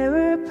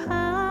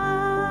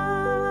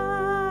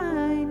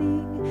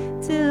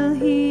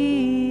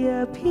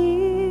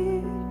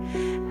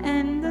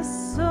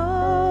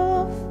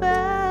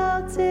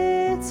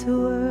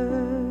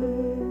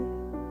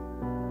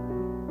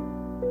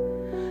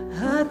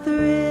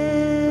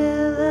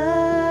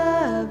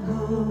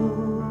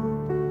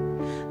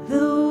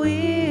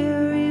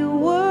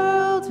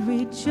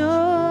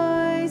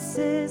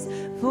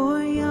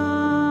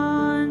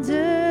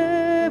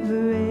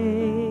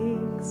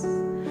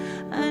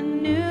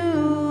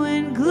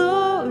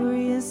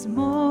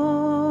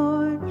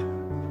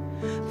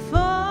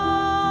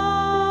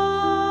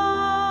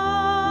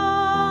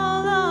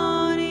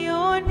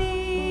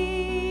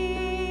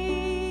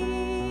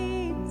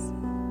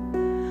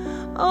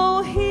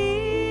 Oh, hear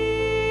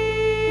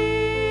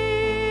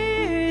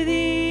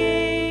the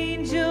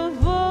angel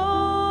voices.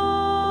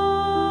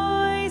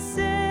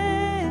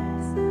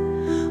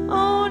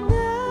 Oh,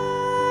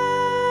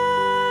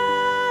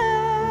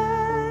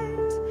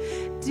 night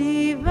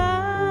divine.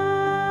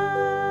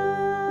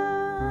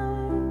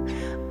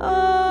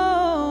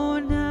 Oh,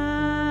 night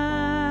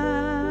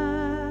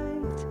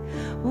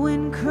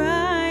when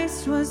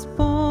Christ was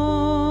born.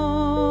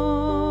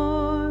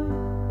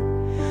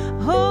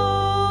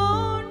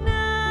 Oh, night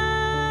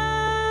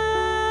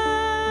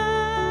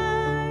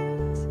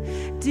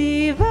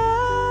divine.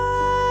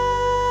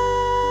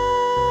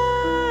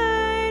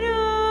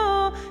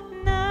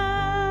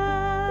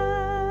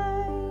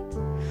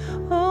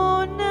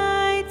 Oh,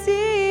 night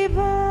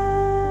divine.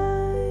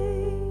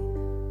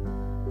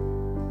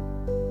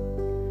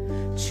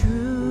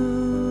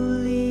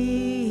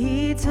 Truly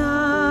he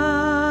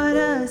taught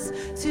us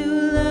to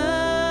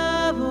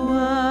love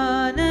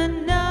one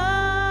another.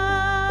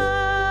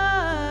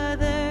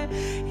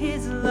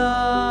 His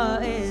law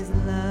is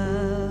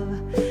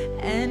love,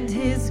 and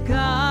his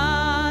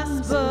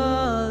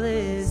gospel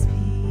is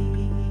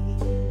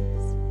peace.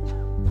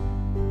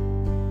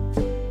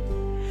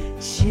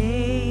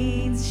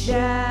 Chains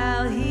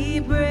shall he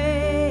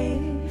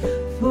break,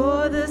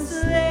 for the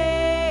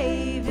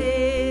slave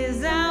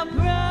is our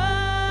brother,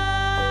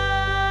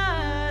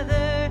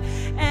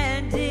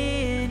 and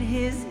in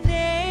his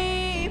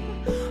name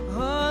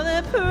all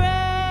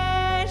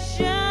oppression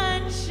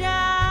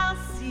shall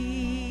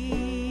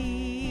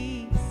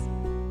cease.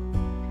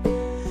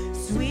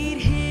 Sweet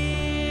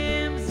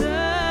hymns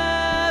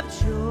of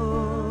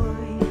joy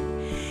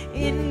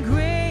in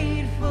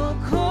grateful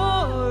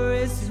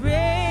chorus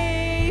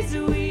raise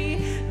we,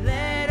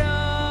 let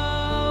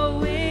all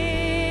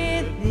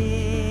within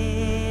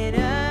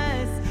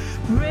us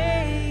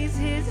praise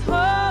his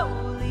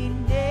holy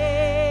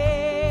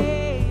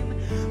name.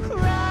 Christ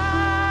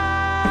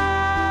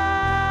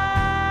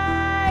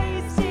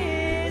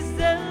is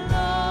the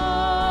Lord.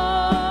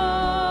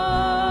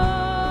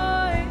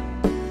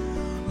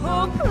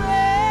 Oh, praise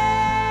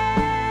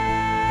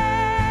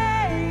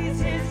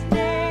his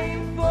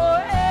name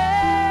forever.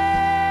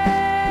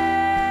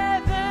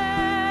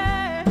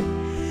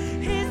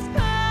 His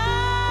power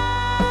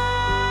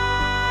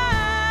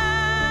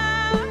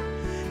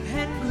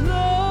and glory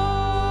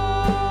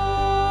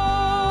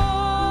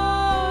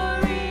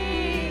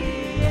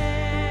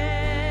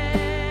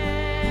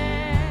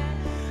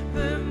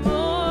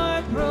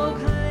evermore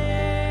proclaim.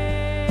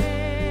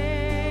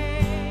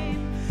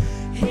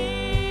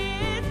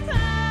 His power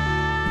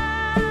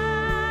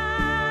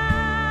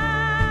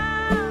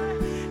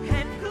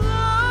and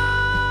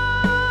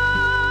glory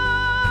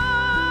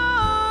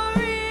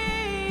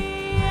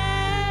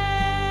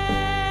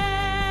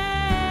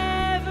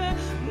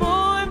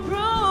evermore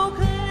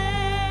proclaim.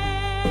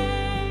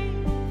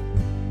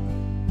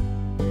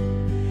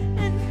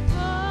 And fall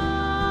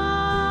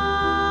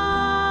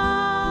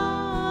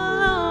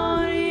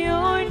on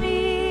your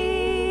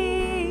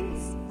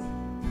knees.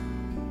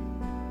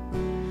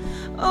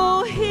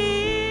 Oh, hear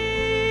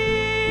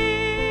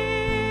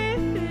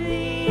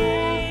the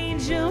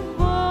angel voices.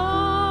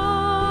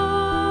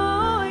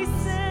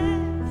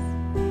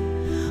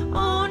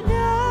 Oh,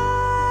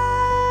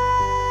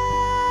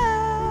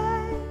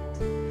 night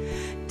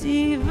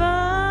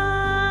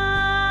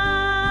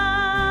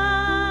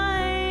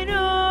divine.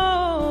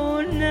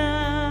 Oh,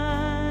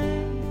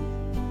 night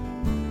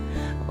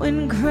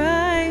when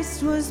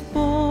Christ was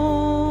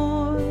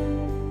born.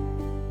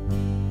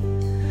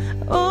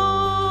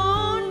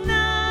 Oh,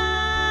 night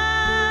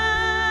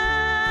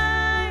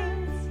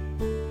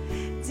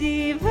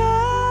divine.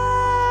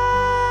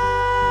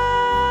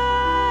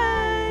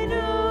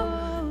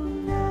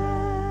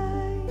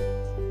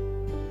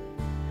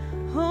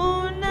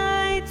 Oh,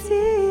 night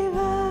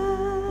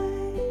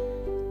divine.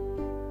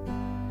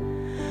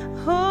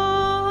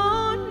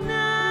 Oh,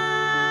 night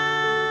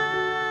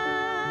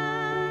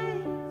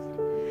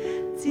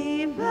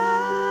divine.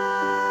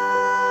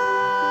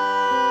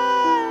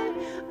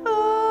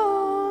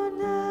 Oh,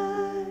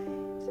 night.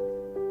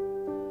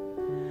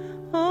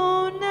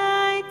 Oh,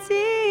 night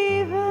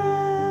divine.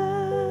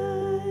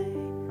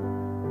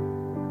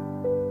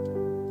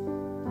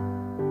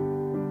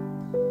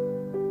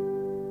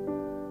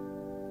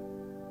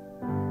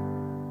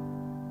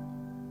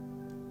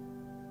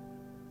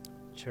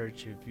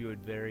 Church, if you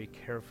would very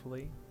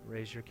carefully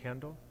raise your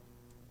candle.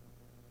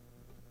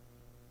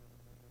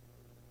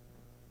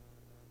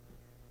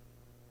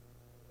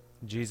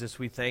 Jesus,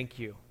 we thank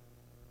you.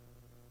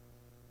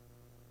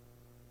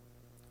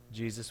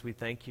 Jesus, we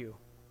thank you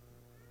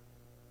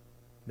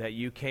that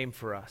you came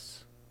for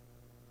us,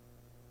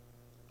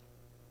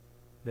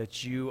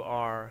 that you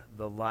are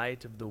the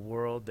light of the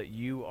world, that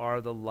you are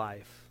the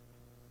life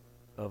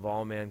of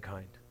all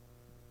mankind.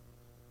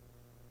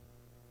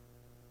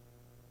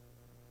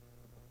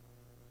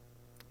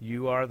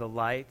 You are the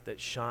light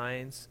that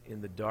shines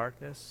in the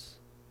darkness,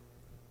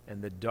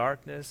 and the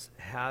darkness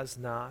has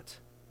not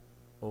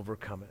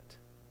overcome it.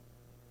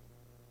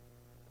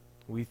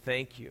 We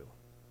thank you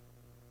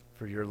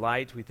for your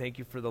light. We thank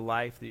you for the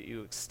life that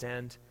you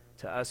extend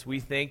to us.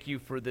 We thank you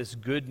for this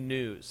good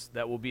news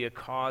that will be a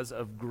cause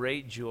of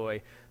great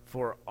joy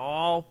for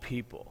all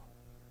people.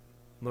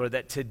 Lord,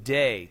 that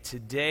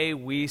today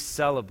we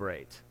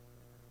celebrate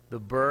the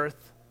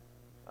birth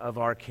of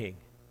our King.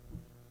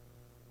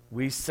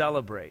 We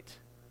celebrate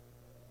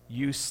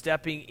you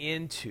stepping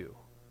into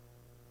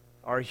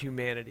our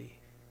humanity.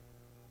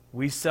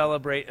 We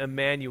celebrate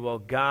Emmanuel,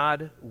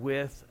 God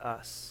with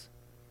us.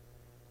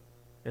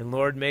 And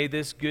Lord, may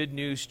this good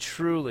news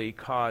truly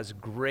cause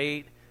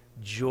great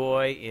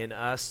joy in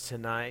us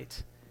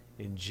tonight.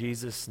 In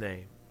Jesus'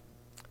 name,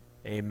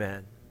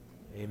 amen.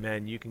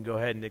 Amen. You can go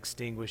ahead and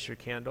extinguish your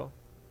candle.